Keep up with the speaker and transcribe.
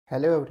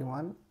Hello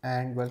everyone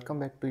and welcome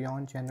back to your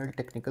own channel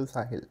Technical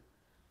Sahil.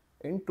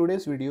 In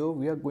today's video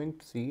we are going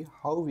to see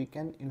how we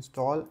can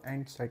install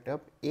and set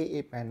up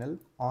aaPanel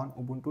on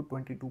Ubuntu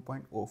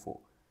 22.04.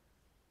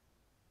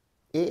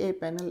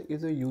 aaPanel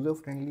is a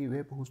user-friendly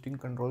web hosting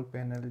control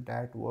panel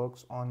that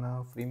works on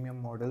a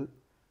freemium model.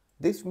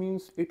 This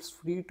means it's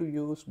free to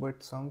use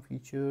but some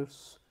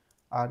features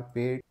are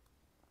paid.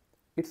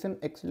 It's an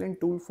excellent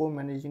tool for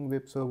managing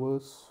web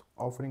servers,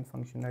 offering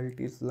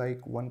functionalities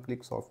like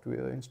one-click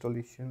software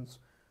installations,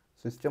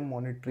 system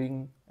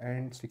monitoring,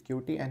 and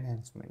security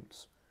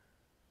enhancements.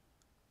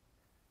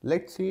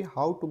 Let's see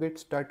how to get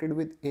started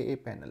with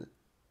aaPanel.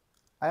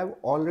 I have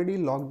already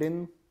logged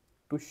in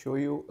to show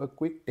you a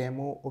quick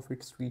demo of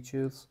its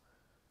features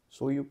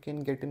so you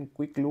can get a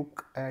quick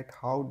look at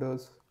how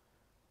does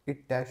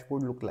its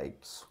dashboard look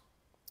like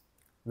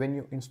when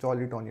you install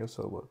it on your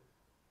server.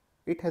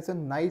 It has a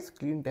nice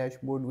clean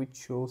dashboard which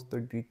shows the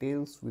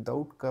details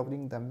without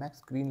covering the max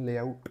screen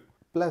layout.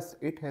 Plus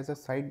it has a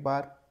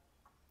sidebar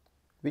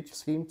which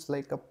seems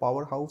like a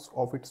powerhouse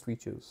of its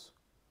features.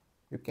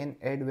 You can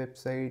add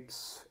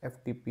websites,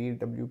 FTP,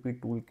 WP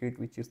toolkit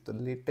which is the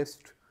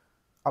latest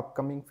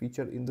upcoming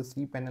feature in the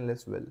cPanel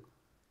as well.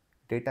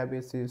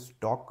 Databases,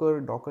 Docker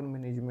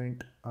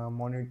management,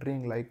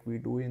 monitoring like we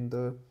do in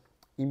the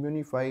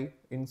Immunify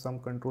in some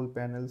control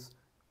panels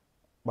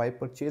by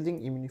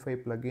purchasing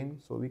Immunify plugin,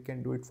 so we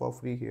can do it for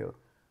free here.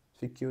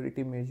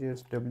 Security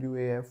measures,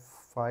 WAF,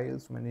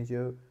 files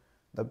manager.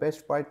 The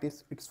best part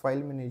is its file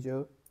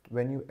manager.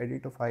 When you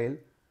edit a file,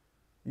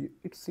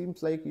 it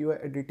seems like you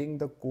are editing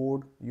the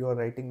code, you are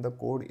writing the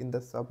code in the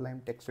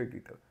Sublime text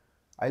editor.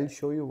 I'll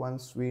show you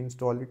once we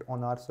install it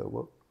on our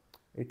server.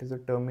 It is a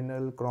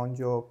terminal, cron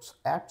jobs,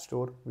 app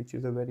store, which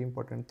is a very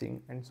important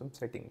thing, and some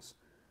settings.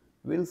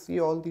 We'll see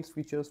all these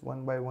features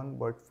one by one,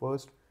 but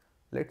first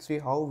let's see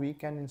how we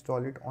can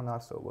install it on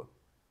our server.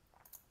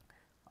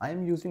 I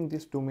am using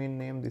this domain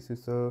name. This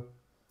is a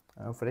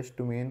fresh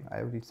domain I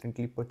have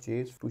recently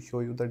purchased to show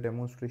you the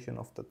demonstration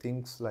of the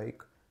things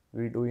like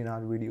we do in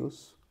our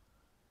videos.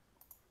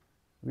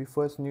 We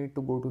first need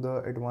to go to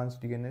the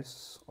advanced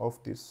DNS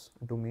of this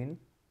domain.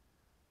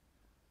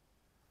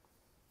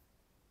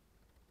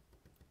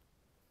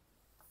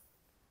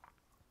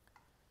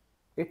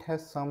 It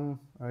has some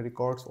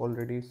records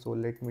already, so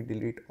let me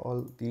delete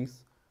all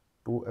these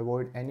to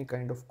avoid any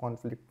kind of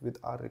conflict with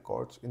our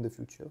records in the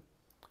future.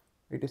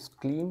 It is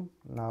clean.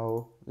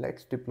 Now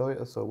let's deploy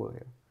a server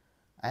here.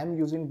 I am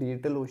using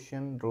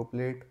DigitalOcean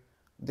Droplet.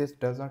 This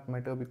does not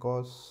matter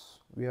because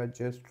we are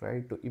just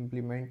trying to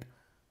implement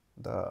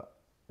the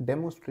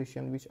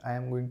demonstration which I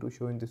am going to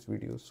show in this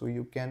video. So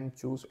you can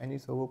choose any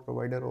server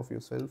provider of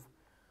yourself.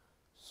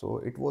 So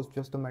it was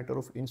just a matter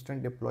of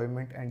instant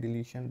deployment and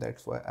deletion.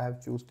 That's why I have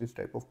choose this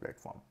type of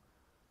platform.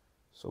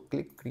 So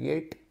click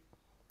create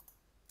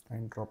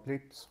and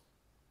droplets.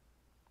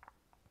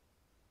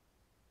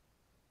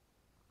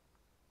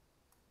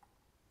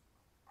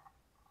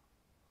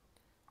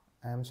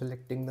 I am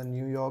selecting the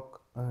New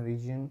York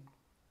region,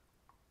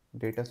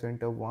 data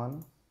center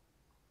 1.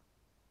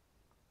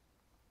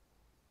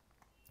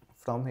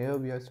 From here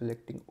we are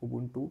selecting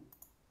Ubuntu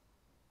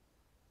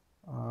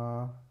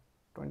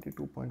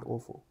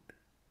 22.04.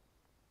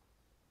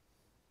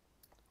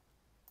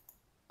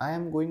 I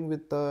am going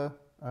with the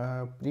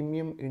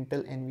premium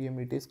Intel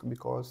NVMe disk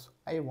because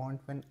I want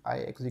when I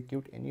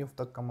execute any of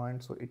the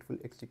commands, so it will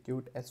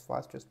execute as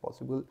fast as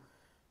possible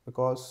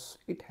because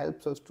it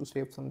helps us to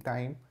save some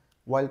time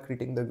while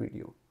creating the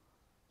video.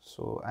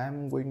 So I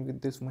am going with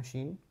this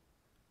machine.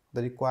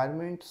 The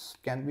requirements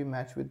can be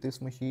matched with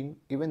this machine,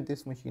 even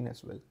this machine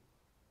as well.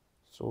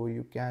 So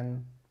you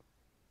can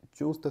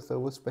choose the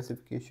server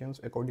specifications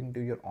according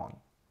to your own.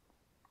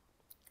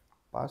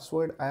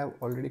 Password, I have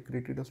already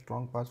created a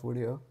strong password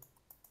here.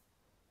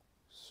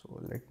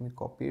 So let me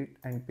copy it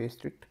and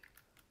paste it.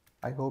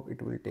 I hope it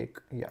will take,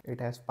 yeah,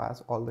 it has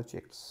passed all the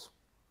checks.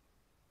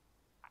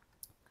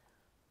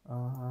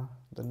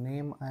 The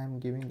name I am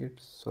giving it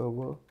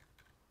server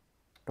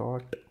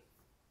dot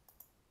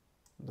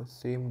the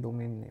same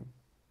domain name.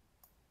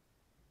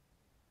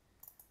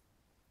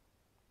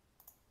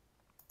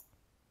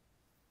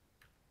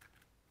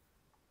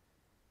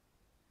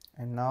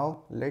 And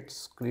now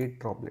let's create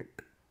droplet.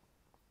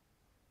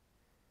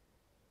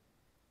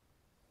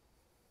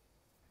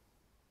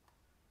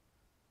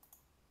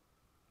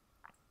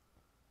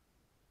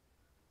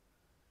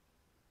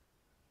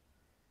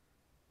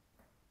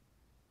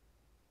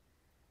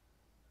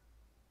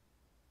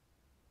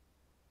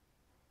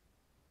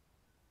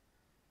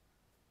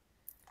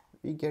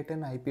 We get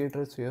an IP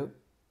address here.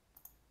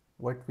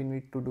 What we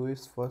need to do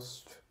is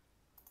first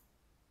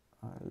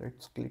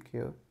let's click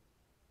here.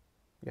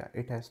 Yeah,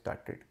 it has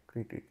started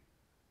created.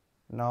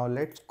 Now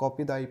let's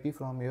copy the IP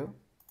from here.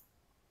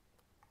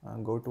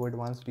 Go to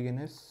advanced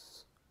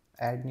DNS,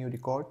 add new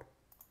record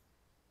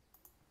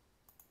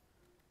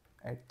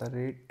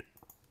 @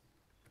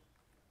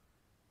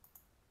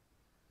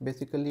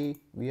 basically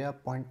we are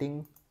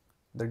pointing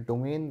the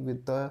domain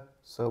with the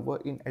server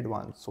in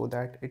advance so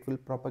that it will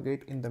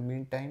propagate in the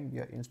meantime we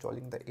are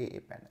installing the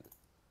aaPanel.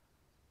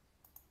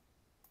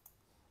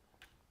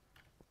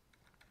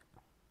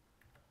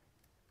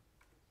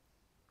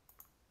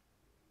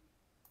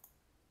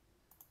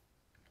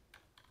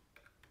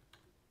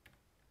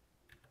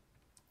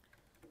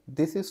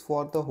 This is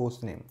for the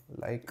host name.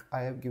 Like I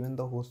have given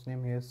the host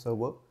name here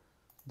server.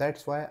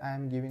 That's why I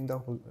am giving the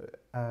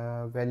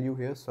value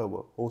here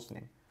server host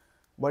name.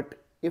 But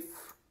if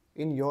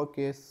in your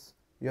case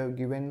you have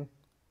given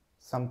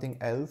something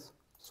else,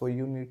 so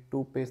you need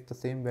to paste the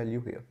same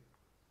value here.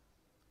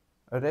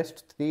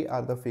 Rest 3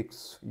 are the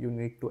fix. You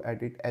need to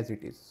add it as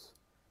it is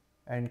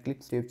and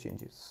click save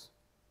changes.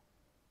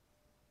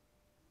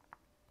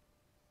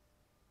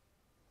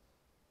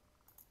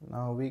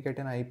 Now we get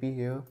an IP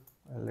here.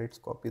 Let's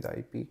copy the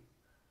IP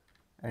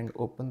and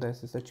open the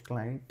SSH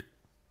client.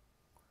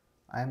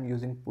 I am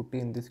using putty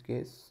in this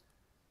case.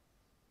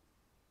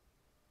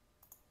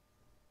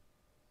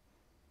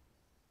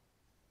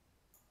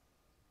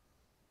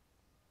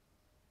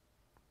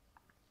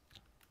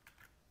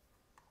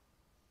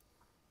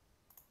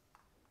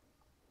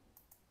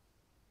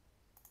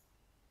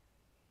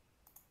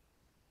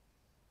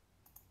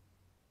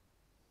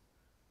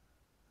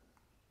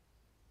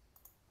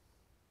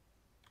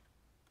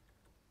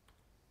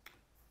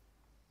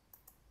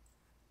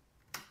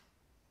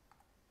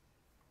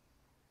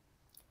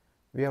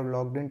 We have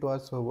logged into our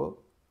server.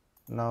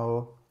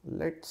 Now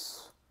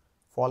let's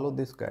follow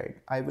this guide.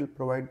 I will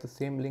provide the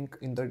same link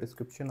in the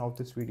description of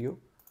this video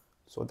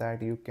so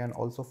that you can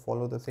also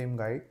follow the same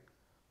guide.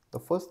 The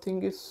first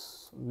thing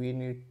is we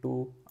need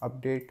to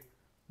update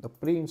the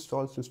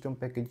pre-installed system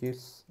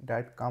packages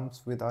that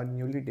comes with our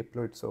newly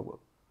deployed server.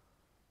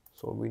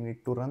 So we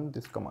need to run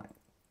this command.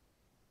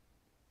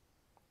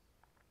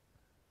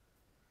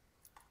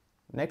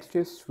 Next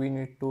is we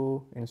need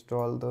to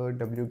install the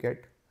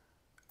wget.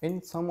 In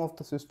some of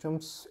the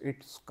systems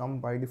it's come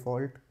by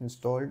default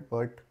installed,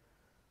 but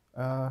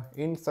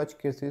in such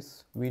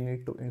cases we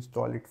need to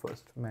install it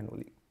first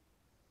manually.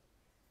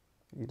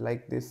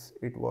 Like this,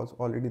 it was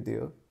already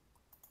there.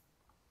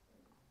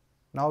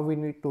 Now we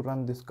need to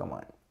run this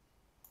command.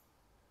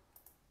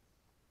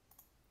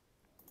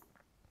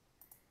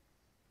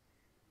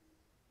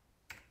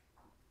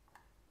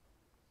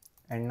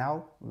 And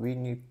now we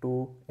need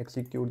to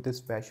execute this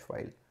bash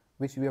file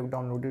which we have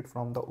downloaded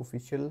from the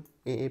official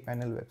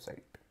aaPanel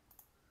website.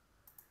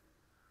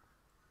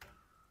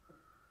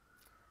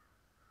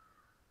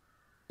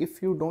 If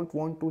you don't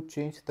want to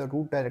change the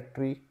root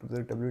directory to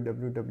the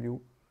www,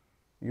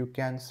 you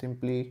can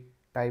simply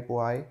type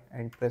Y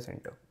and press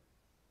enter.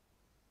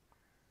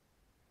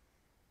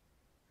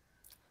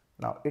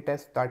 Now it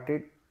has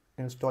started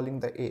installing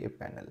the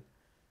aaPanel.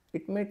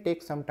 It may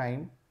take some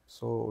time,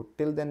 so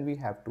till then we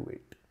have to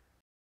wait.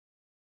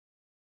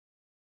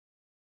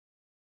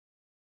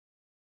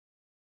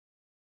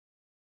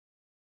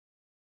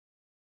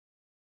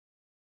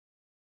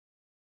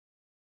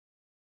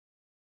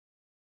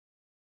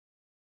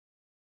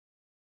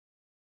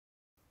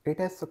 It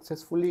has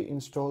successfully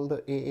installed the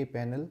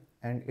aaPanel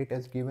and it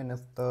has given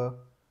us the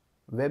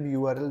web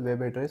URL,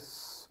 web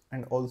address,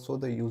 and also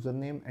the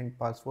username and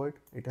password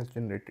it has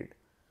generated.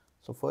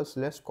 So first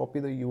let's copy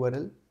the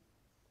URL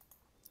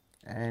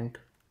and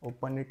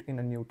open it in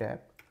a new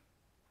tab.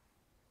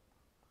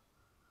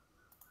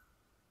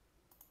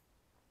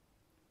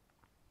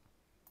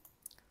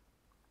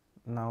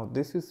 Now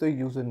this is the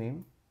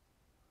username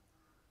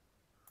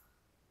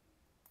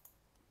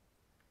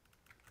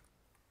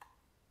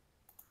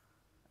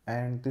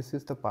and this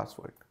is the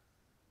password.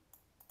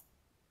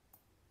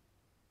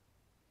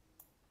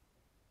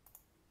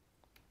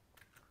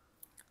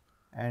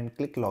 And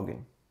click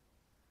login.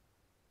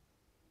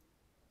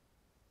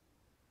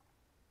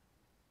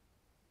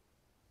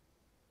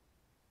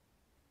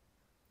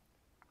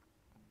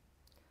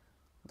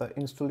 The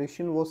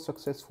installation was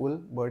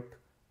successful, but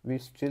we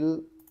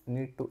still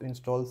need to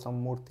install some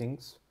more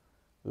things.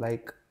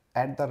 Like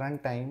at the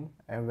runtime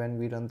and when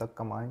we run the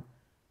command,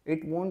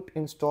 it won't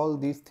install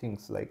these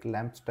things like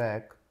lamp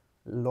stack,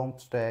 lomp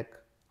stack,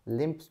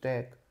 limp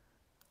stack.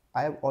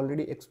 I have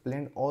already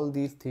explained all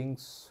these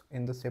things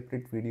in the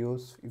separate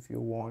videos. If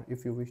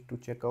you wish to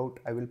check out,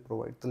 I will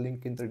provide the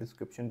link in the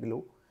description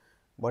below.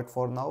 But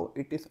for now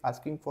it is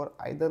asking for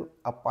either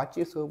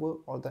Apache server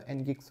or the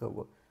ngx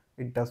server.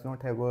 It does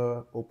not have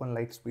a open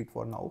light speed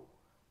for now,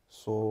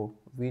 so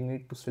we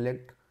need to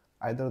select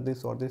either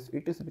this or this.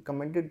 It is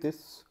recommended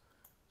this,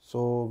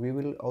 so we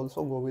will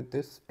also go with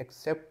this,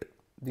 except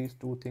these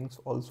two things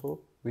also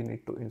we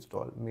need to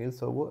install: mail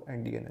server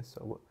and DNS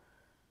server.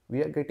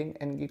 We are getting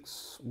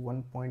ngx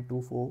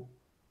 1.24,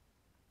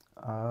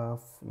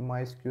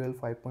 MySQL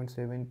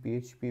 5.7,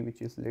 PHP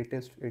which is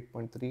latest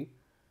 8.3,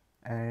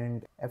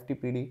 and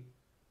FTPD,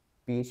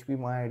 PHP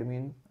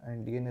MyAdmin,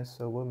 and DNS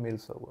server, mail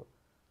server.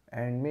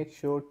 And make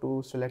sure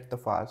to select the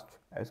fast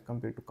as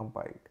compared to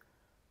compiled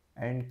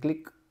and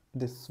click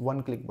this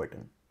one click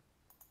button.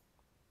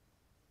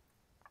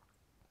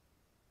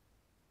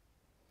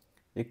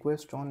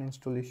 Request on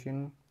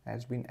installation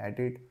has been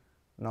added.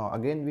 Now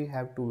again we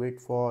have to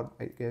wait for,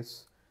 I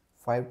guess,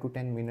 5 to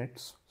 10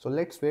 minutes. So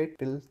let's wait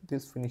till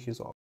this finishes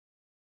off.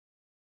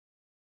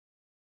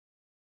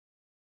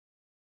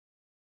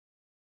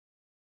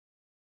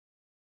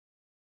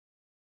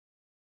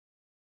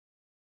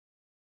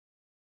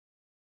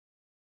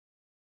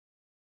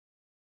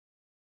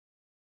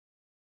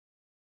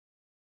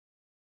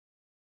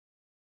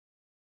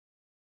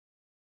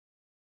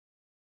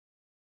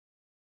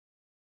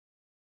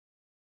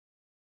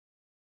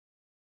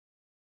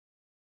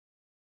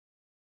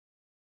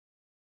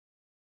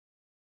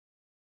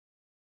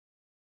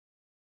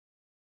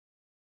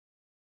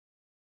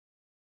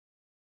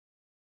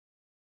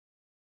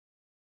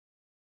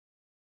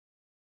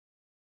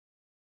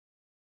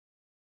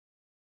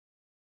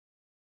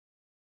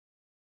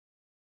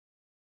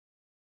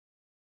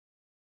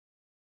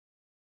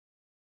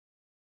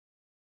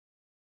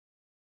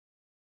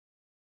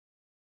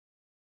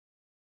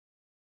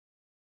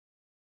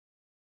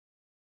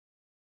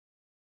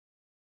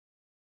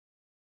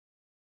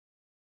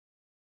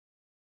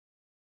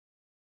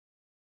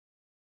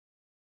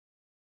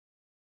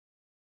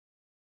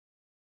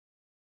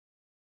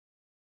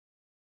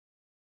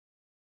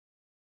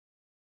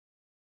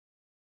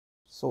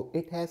 So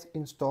it has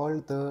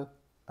installed the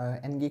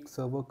ngig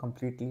server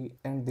completely,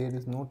 and there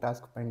is no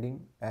task pending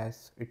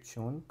as it's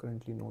shown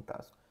currently, no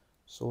task.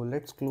 So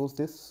let's close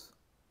this,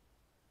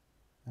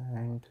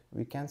 and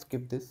we can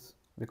skip this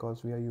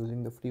because we are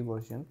using the free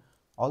version.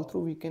 Although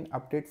we can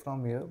update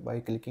from here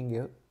by clicking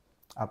here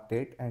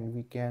update, and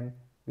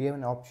we have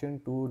an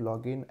option to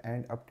log in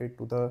and update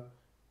to the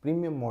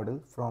premium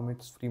model from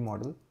its free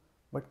model.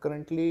 But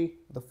currently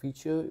the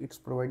feature it's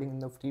providing in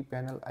the free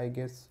panel, I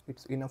guess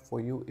it's enough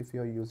for you if you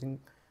are using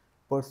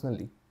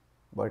personally.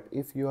 But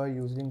if you are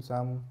using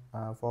some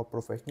for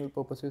professional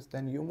purposes,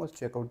 then you must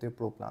check out their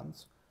pro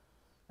plans,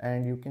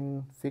 and you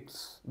can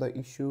fix the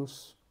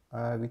issues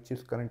which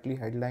is currently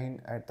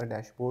headline at the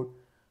dashboard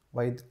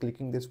by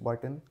clicking this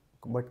button.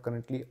 But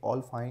currently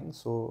all fine,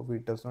 so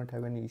it does not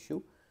have any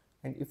issue.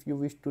 And if you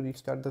wish to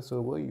restart the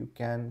server, you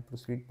can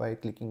proceed by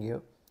clicking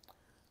here.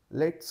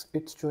 It's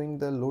showing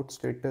the load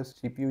status,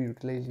 CPU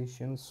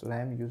utilizations,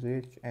 RAM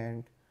usage,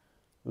 and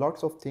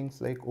lots of things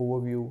like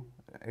overview.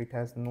 It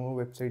has no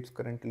websites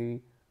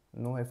currently,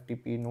 no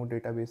FTP, no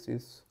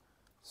databases.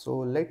 So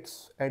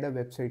let's add a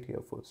website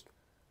here first.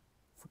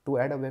 To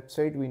add a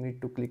website, we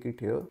need to click it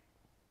here.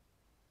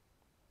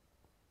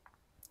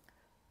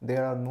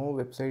 There are no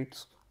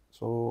websites,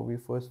 so we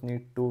first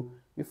need to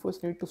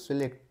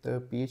select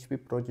the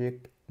PHP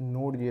project,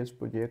 Node.js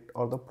project,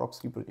 or the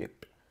proxy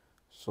project.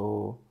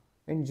 So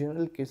in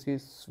general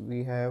cases,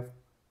 we have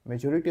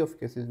majority of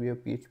cases we have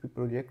PHP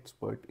projects,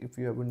 but if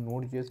you have a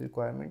Node.js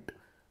requirement,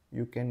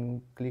 you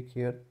can click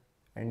here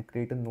and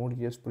create a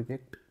Node.js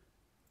project.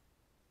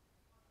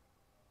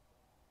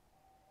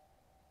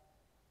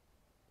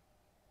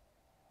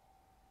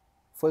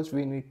 First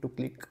we need to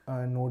click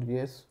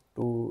Node.js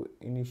to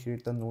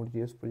initiate the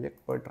Node.js project,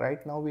 but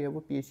right now we have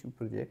a PHP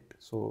project,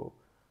 so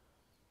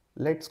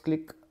let's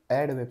click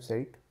add a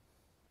website.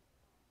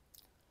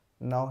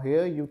 Now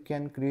here you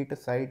can create a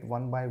site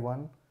one by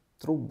one.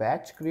 Through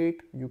batch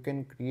create, you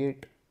can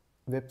create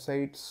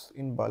websites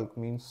in bulk,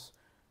 means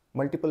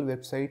multiple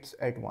websites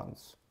at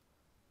once.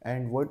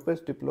 And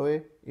WordPress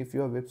deploy, if you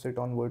have website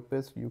on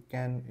WordPress, you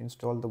can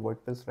install the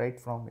WordPress right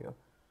from here.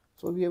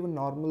 So we have a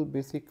normal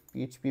basic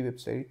PHP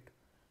website.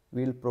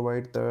 We'll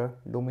provide the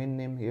domain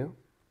name here,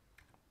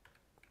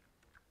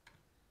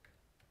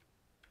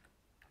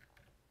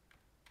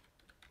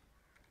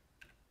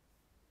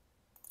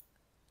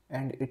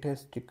 and it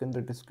has taken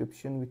the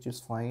description, which is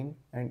fine,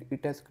 and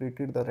it has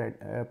created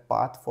the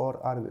path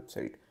for our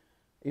website.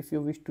 If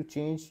you wish to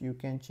change, you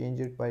can change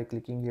it by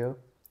clicking here.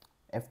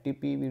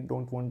 FTP we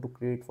don't want to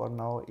create for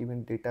now,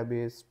 even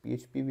database.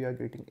 PHP we are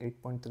getting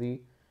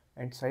 8.3,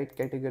 and site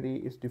category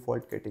is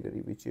default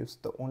category, which is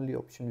the only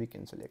option we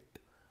can select.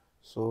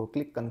 So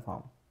click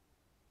confirm.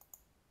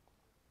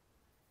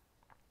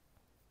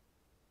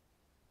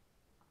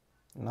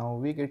 Now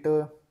we get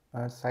a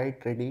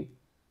site ready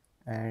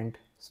and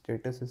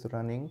status is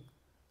running.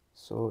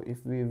 So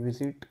if we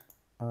visit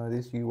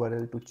this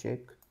URL to check,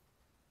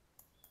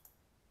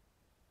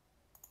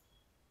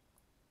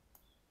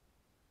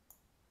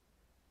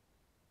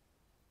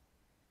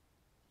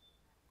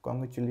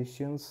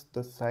 congratulations,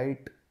 the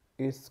site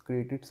is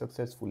created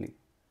successfully.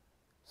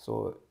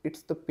 So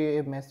it's the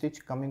pay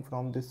message coming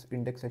from this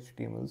index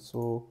HTML.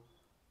 So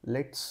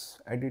let's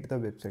edit the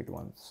website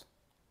once.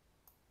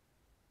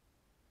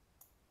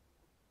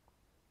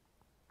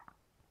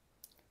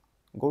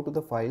 Go to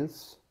the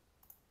files,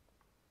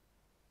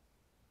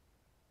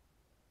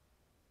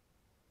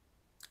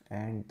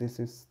 and this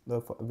is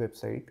the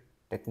website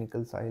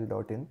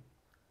technicalsahil.in.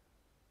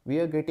 We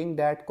are getting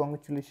that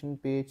congratulation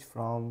page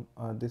from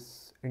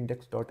this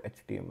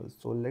index.html.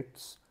 So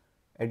let's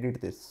edit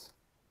this.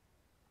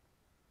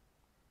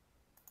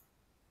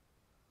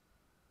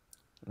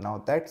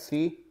 Now that's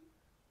the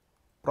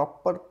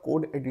proper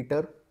code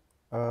editor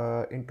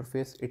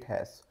interface it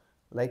has.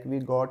 Like we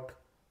got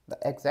the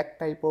exact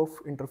type of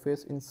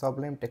interface in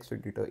Sublime text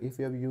editor. If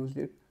you have used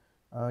it,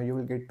 you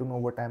will get to know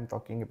what I am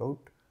talking about.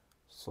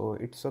 So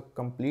it's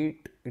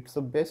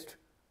the best,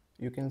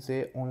 you can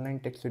say, online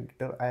text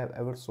editor I have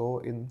ever saw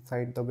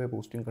inside the web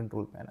hosting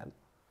control panel.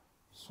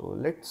 So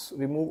let's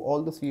remove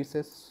all the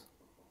CSS.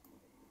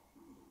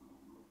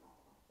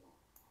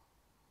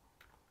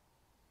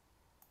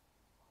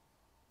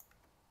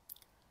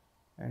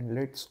 And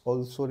let's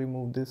also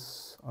remove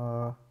this.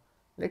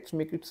 Let's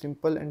make it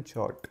simple and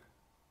short.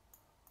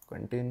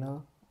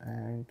 Container,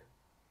 and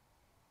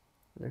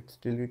let's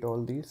delete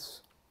all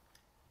these.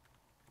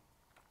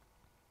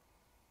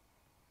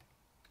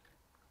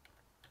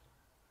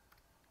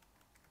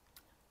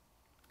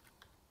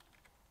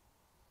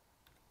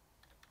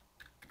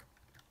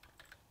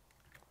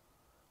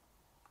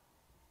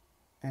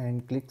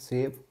 And click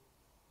save.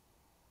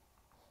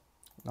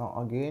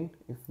 Now again,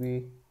 if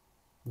we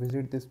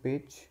visit this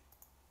page,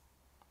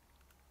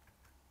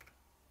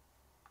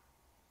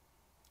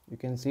 you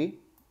can see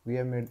we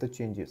have made the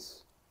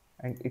changes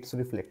and it's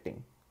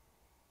reflecting.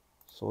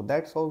 So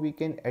that's how we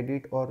can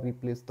edit or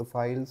replace the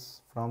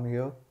files from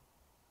here.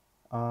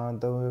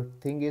 The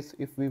thing is,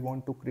 if we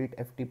want to create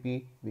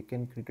FTP, we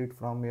can create it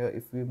from here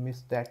if we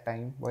miss that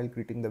time while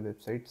creating the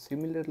website.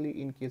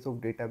 Similarly, in case of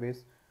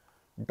database,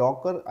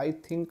 Docker, I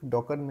think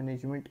Docker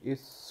management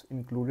is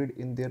included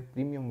in their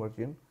premium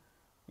version.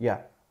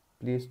 Yeah,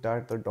 please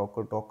start the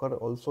Docker. Docker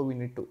also we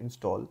need to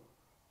install.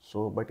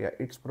 So, but yeah,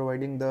 it's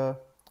providing the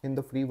in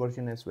the free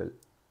version as well.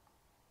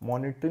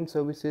 Monitoring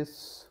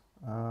services,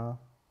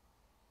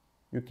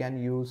 you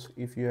can use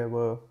if you have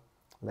a,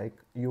 like,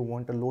 you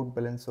want a load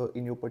balancer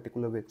in your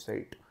particular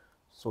website,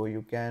 so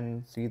you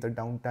can see the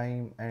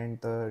downtime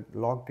and the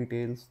log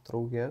details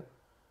through here.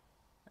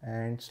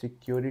 And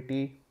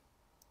security,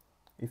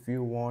 if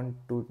you want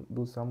to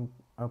do some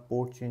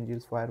port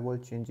changes, firewall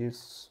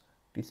changes,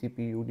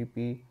 TCP,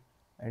 UDP,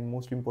 and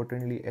most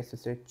importantly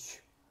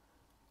SSH.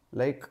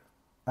 Like,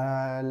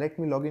 let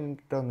me log in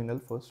terminal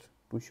first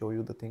to show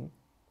you the thing.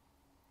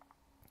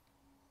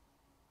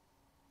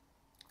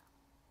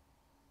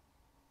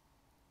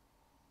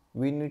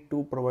 We need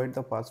to provide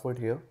the password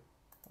here,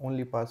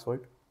 only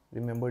password.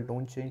 Remember,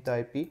 don't change the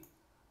IP,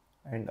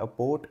 and a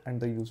port and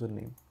the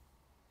username,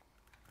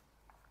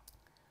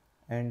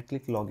 and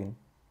click login.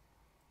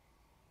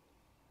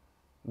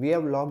 We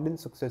have logged in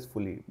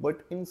successfully,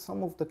 but in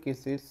some of the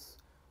cases,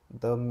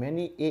 the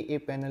many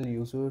aaPanel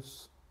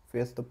users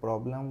face the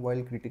problem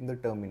while creating the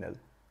terminal.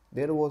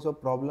 There was a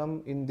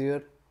problem in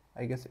their,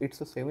 I guess it's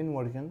a 7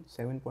 version,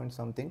 7 point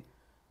something.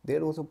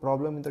 There was a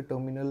problem in the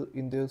terminal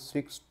in their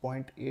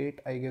 6.8,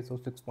 I guess, or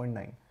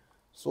 6.9.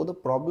 So the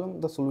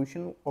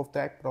solution of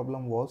that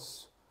problem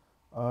was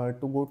to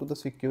go to the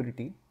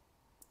security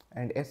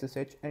and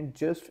SSH and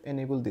just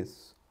enable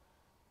this.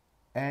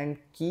 And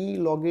key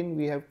login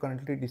we have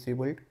currently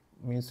disabled,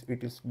 means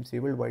it is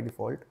disabled by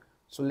default.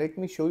 So let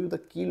me show you the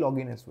key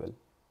login as well.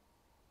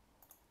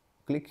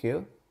 Click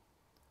here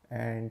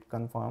and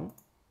confirm,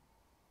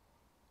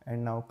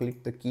 and now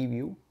click the key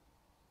view,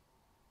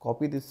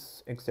 copy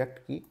this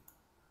exact key,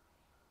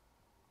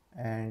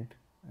 and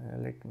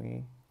let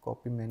me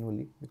copy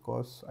manually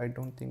because I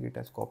don't think it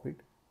has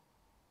copied.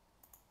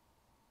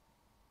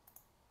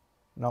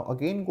 Now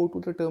again go to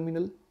the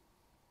terminal.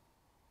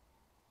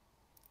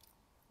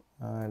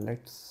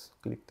 Let's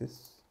click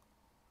this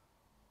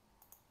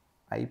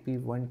IP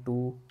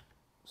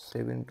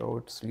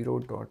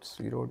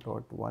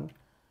 127.0.0.1.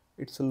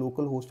 It's a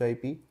local host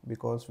IP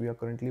because we are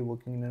currently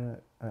working in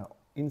a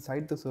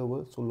inside the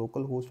server, so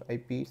local host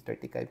IP,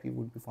 static IP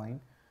would be fine.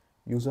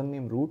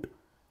 Username root.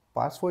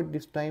 Password,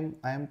 this time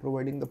I am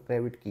providing the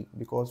private key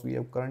because we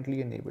have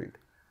currently enabled.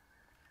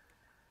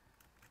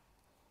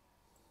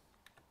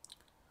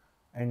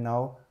 And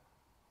now,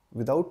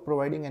 without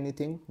providing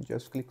anything,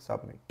 just click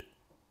submit.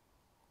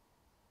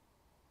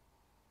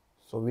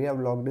 So we have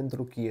logged in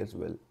through key as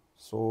well.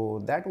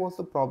 So that was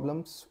the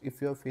problems.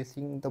 If you are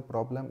facing the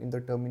problem in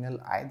the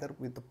terminal either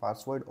with the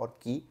password or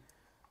key,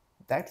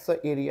 that's the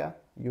area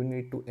you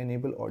need to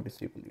enable or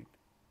disable it.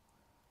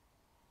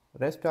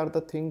 Rest are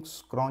the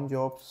things, cron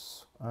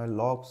jobs,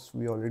 logs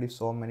we already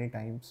saw many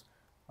times.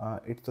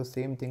 It's the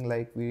same thing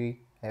like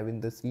we have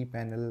in the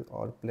cPanel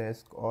or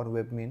Plesk or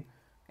webmin,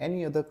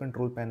 any other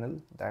control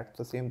panel. That's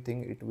the same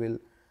thing. It will,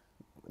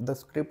 the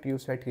script you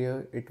set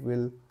here, it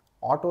will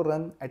auto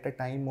run at a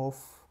time of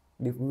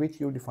which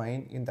you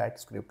define in that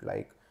script.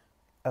 Like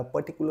a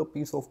particular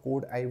piece of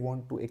code I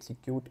want to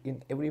execute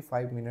in every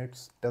 5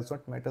 minutes, does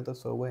not matter the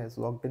server has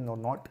logged in or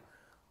not.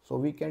 So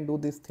we can do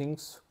these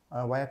things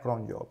via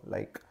cron job.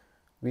 Like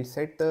we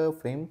set the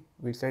frame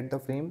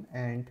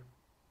and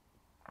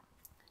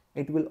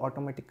it will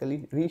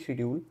automatically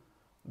reschedule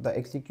the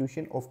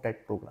execution of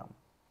that program.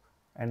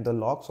 And the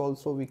logs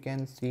also, we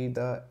can see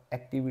the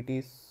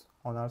activities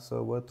on our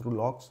server through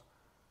logs.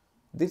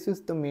 This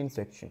is the main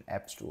section,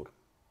 app store.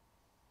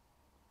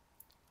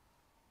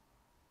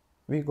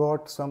 We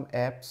got some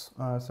apps,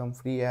 some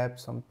free apps,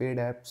 some paid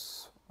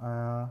apps.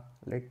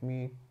 Let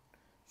me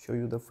show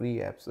you the free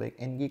apps. Like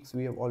Ngeeks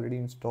we have already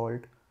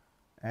installed,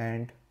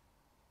 and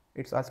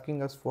it's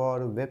asking us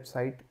for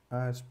website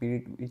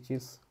speed, which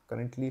is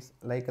currently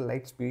like a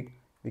light speed.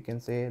 We can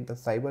say the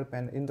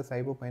cPanel, in the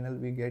cPanel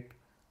we get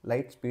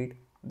light speed.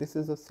 This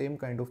is the same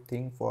kind of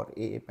thing for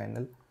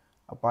aaPanel.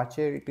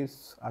 Apache, it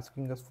is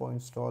asking us for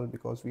install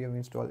because we have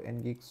installed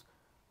Ngeeks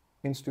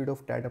instead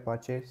of that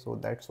Apache, so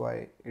that's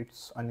why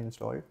it's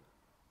uninstalled.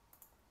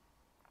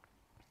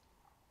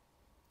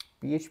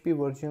 PHP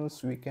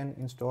versions we can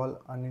install,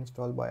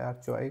 uninstall by our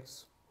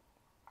choice.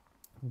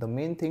 The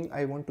main thing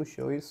I want to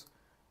show is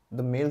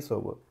the mail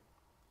server.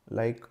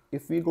 Like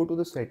if we go to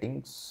the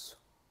settings,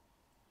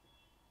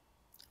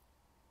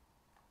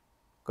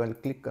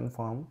 click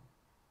confirm,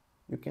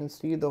 you can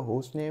see the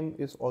host name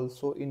is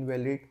also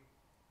invalid.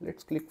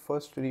 Let's click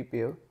first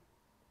repair.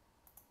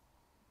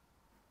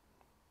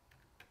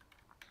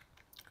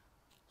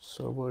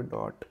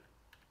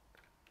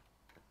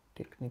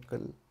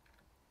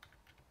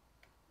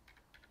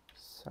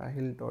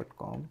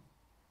 server.technicalsahil.com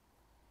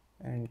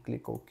and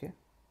click OK.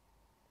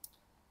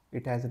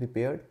 It has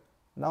repaired.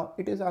 Now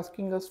it is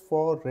asking us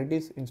for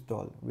Redis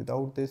install.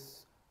 Without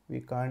this we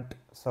can't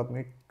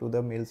submit to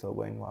the mail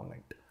server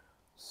environment.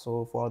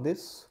 So for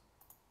this,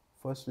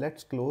 first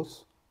let's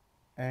close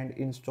and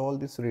install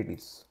this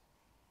Redis.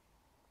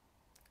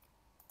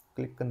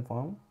 Click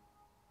confirm.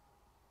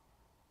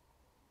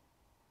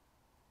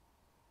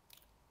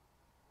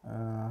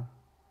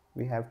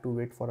 We have to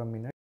wait for a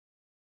minute.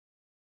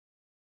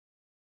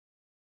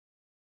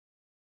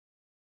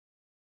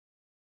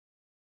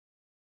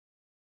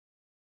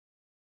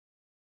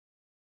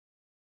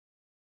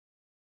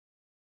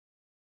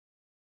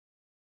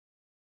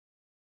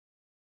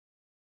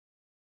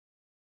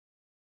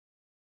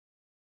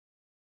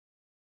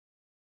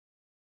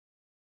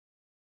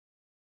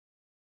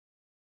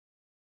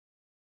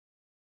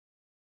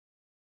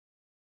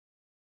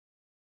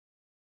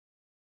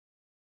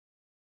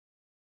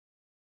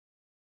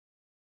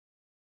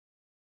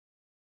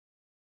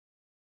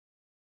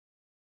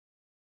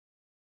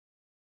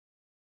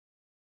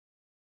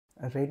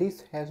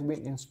 Redis has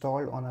been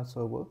installed on our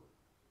server.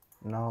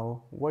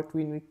 Now what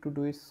we need to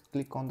do is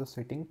click on the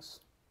settings,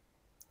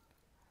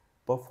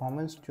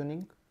 performance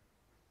tuning,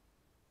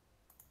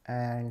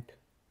 and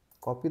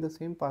copy the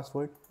same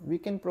password. We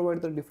can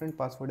provide the different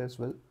password as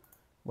well,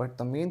 but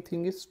the main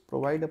thing is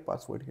provide a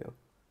password here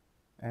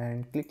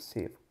and click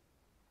save,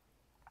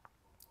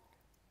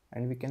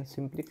 and we can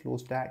simply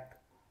close that.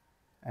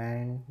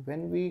 And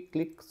when we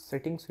click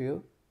settings here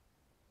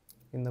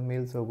in the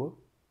mail server,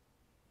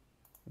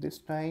 this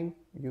time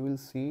you will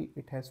see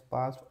it has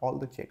passed all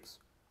the checks,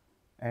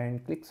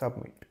 and click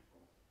submit.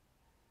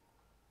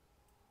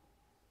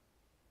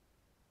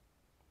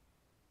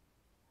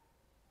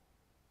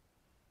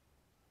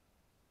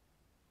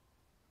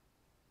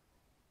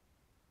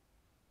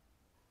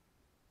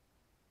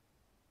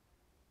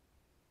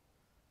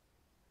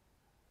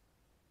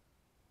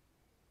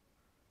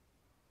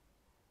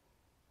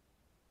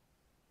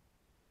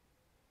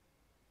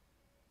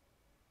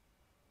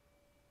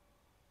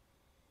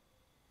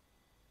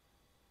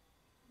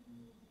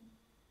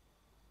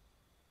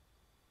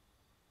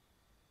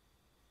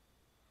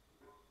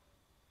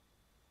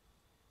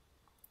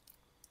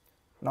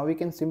 Now we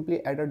can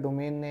simply add a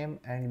domain name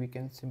and we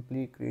can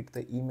simply create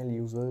the email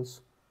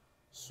users.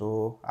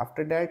 So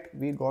after that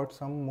we got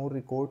some more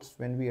records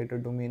when we add a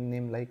domain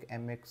name like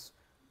mx,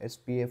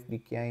 spf,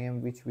 dkim,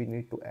 which we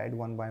need to add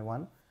one by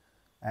one,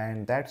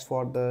 and that's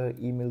for the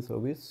email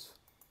service.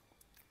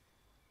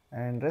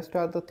 And rest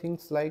are the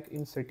things like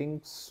in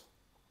settings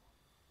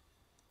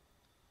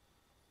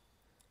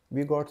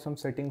we got some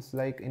settings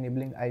like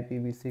enabling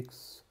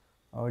IPv6,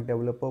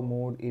 developer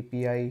mode,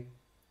 API,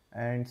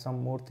 and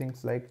some more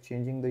things like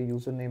changing the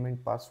username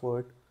and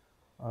password,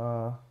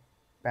 uh,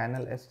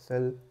 panel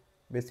SSL,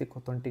 basic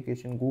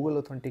authentication,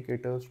 Google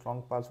Authenticator,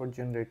 strong password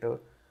generator,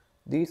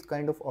 these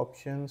kind of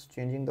options,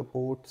 changing the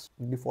ports,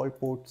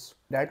 default ports.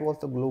 That was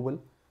the global,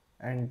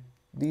 and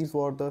these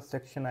were the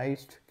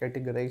sectionized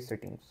categorized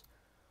settings.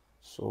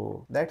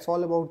 So that's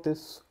all about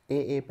this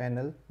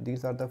aaPanel.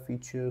 These are the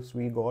features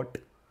we got.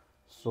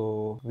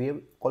 So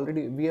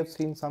we have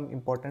seen some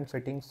important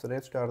settings.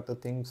 Rest are the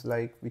things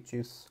like which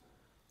is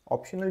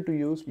optional to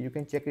use. You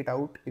can check it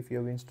out if you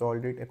have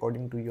installed it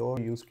according to your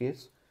use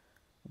case.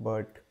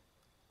 But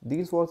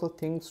these were the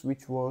things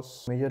which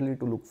was majorly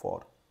to look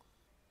for.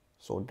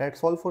 So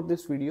that's all for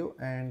this video,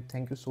 and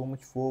thank you so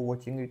much for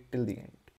watching it till the end.